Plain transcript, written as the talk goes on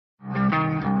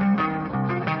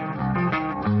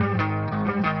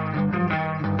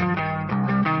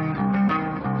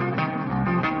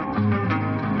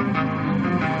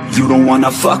You don't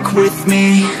wanna fuck with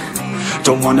me,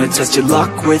 don't wanna test your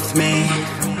luck with me.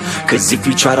 Cause if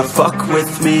you try to fuck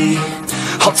with me,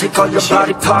 I'll take all your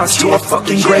body parts to a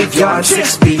fucking graveyard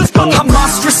 6 feet under. I'm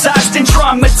ostracized and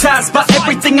traumatized by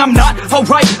everything I'm not.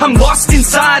 Alright, I'm lost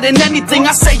inside, and anything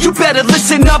I say you better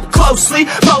listen up closely.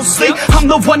 Mostly, I'm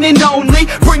the one and only.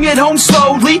 Bring it home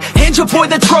slowly, hand your boy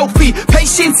the trophy.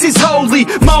 Patience is holy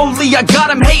moly. I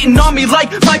got him hating on me like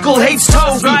Michael hates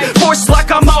Toby. Force like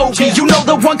I'm Obi, you know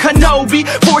the one Kenobi.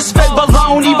 Force fed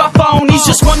baloney by phonies.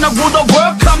 Just wanna rule the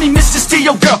world, call me Mr.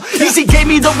 Steel Girl. Easy gave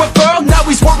me the referral, now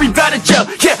he's worried about a jail.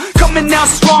 Yeah, coming out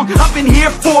strong, I've been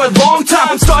here for a long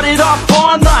time. Started off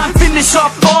online, finish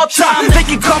off all time. They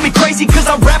can call me crazy cause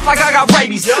I rap like I got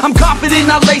rabies. I'm confident,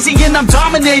 not lazy, and I'm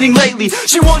dominating lately.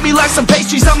 She want me like some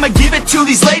pastries, I'ma give it to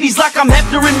these ladies like I'm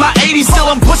Hefner in my 80s. Still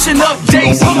I'm pushing up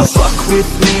days. Don't wanna fuck with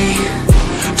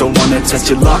me, don't wanna test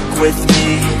your luck with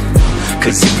me.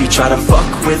 Cause if you try to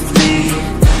fuck with me,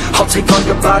 I'll take all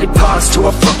your body parts to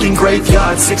a fucking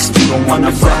graveyard 6 feet. Don't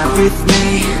wanna fuck with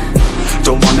me,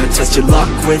 don't wanna test your luck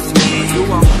with me.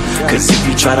 Cause if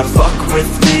you try to fuck with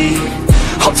me,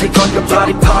 I'll take all your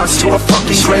body parts to a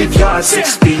fucking graveyard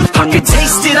 6 feet. I can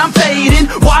taste it, I'm fading.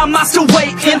 Why am I still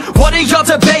waiting? What are y'all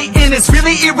debating? It's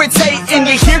really irritating.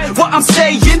 You hear what I'm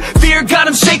saying? Fear got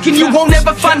him shaking. You won't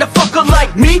ever find a fucker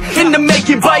like me in the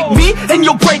making. Bite me and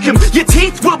you'll break him. Your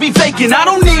teeth will be vacant. I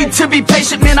don't need to be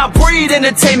patient, man. I breed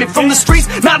entertainment from the streets,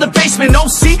 not the basement. Oh,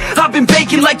 see, I've been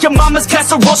baking like your mama's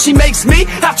casserole. She makes me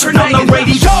after night on the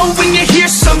radio. When you hear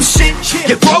some shit,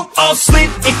 your throat all slit.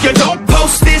 If you don't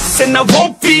post this, and I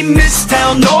won't be missed.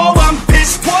 Hell no, I'm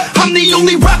pissed. I'm the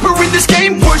only rapper in this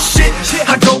game worth shit.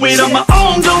 I go it on my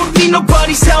own, don't need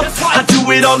nobody's help. I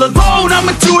do it all alone,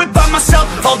 I'ma do it by myself.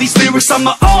 All these lyrics on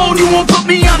my own, you won't put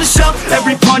me on the shelf.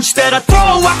 Every punch that I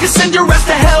throw, I can send your ass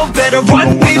to hell. Better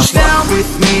run, bitch, down with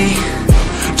me.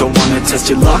 Don't wanna test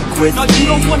your luck with me.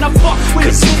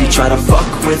 Cause if you try to fuck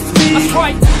with me,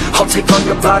 I'll take all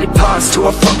your body parts to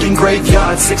a fucking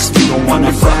graveyard 6 feet. Don't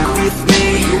wanna fuck with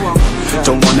me,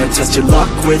 don't wanna test your luck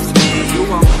with me.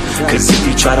 Cause if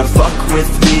you try to fuck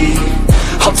with me,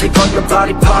 I'll take all your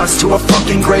body parts to a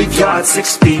fucking graveyard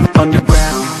 6 feet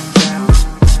underground.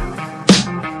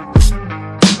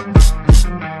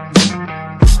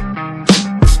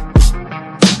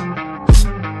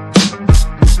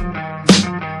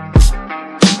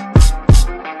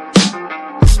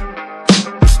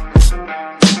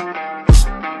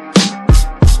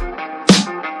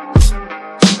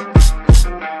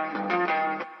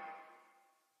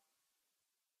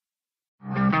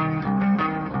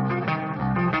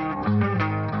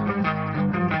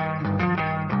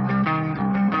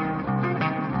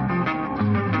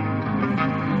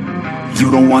 You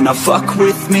don't wanna fuck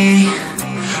with me,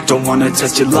 don't wanna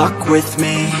test your luck with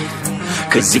me.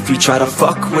 Cause if you try to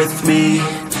fuck with me,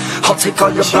 I'll take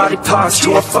all your body parts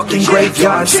to a fucking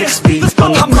graveyard 6 feet.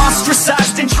 I'm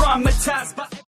ostracized and traumatized.